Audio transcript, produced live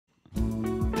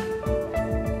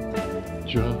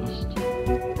just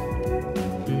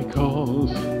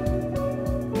because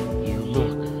you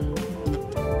look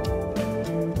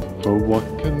for what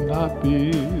cannot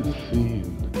be seen,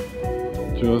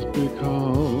 just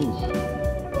because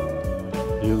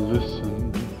you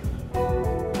listen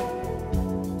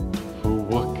for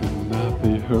what cannot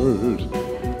be heard,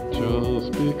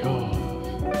 just because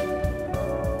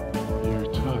you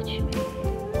touch me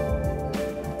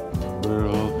where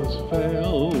others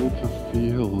fail to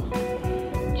feel,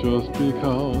 just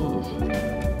because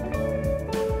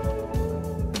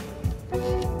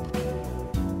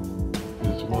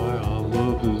is why our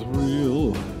love is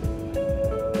real.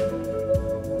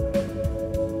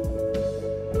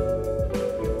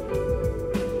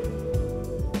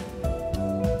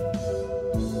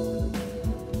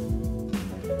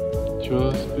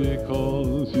 Just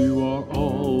because you are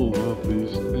all of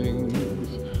these things,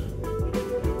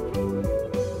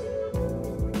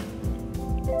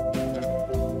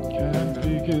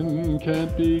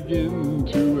 can't begin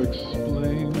to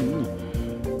explain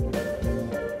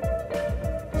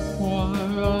why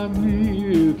I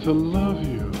need to love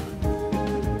you.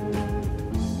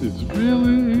 It's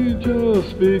really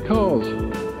just because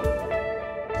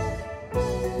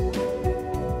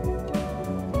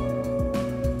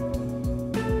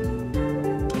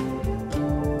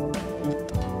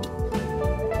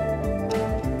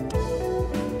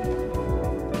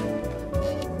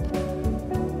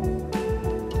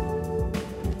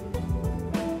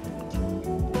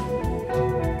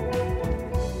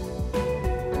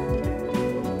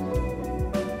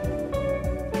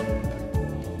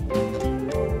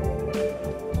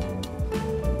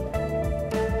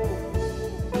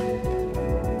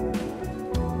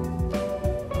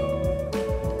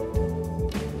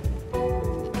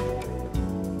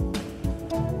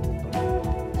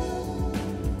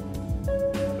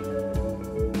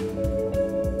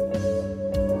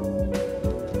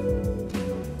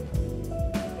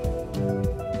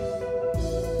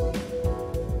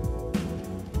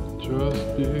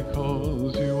just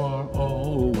because you are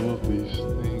all of these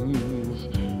things,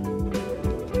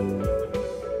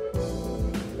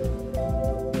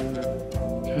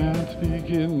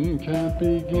 can't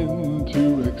begin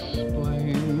to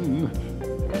explain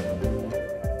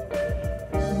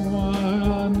why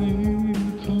I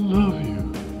need to love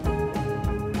you.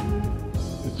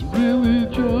 It's really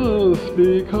just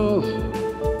because,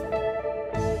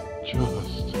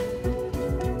 just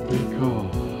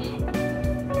because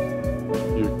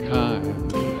you're kind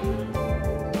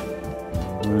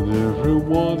when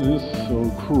everyone is so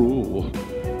cruel,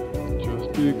 just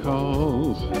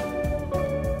because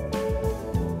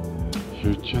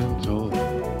you're gentle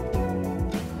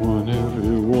when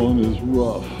everyone is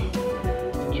rough,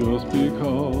 just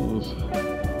because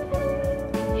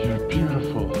you're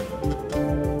beautiful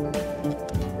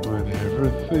when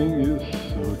everything is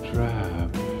so drab,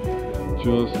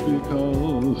 just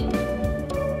because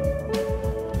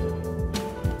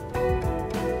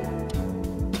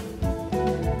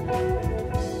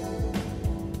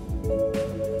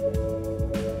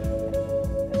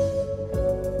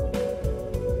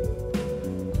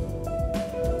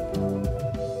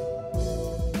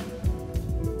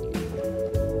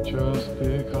just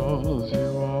because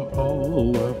you are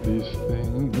all of these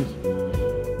things,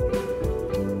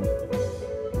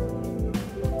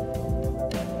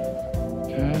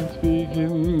 can't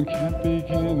begin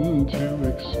to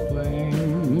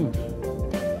explain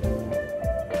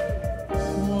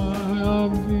why I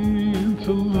need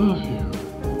to love you.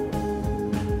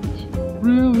 It's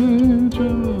really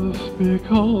just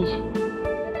because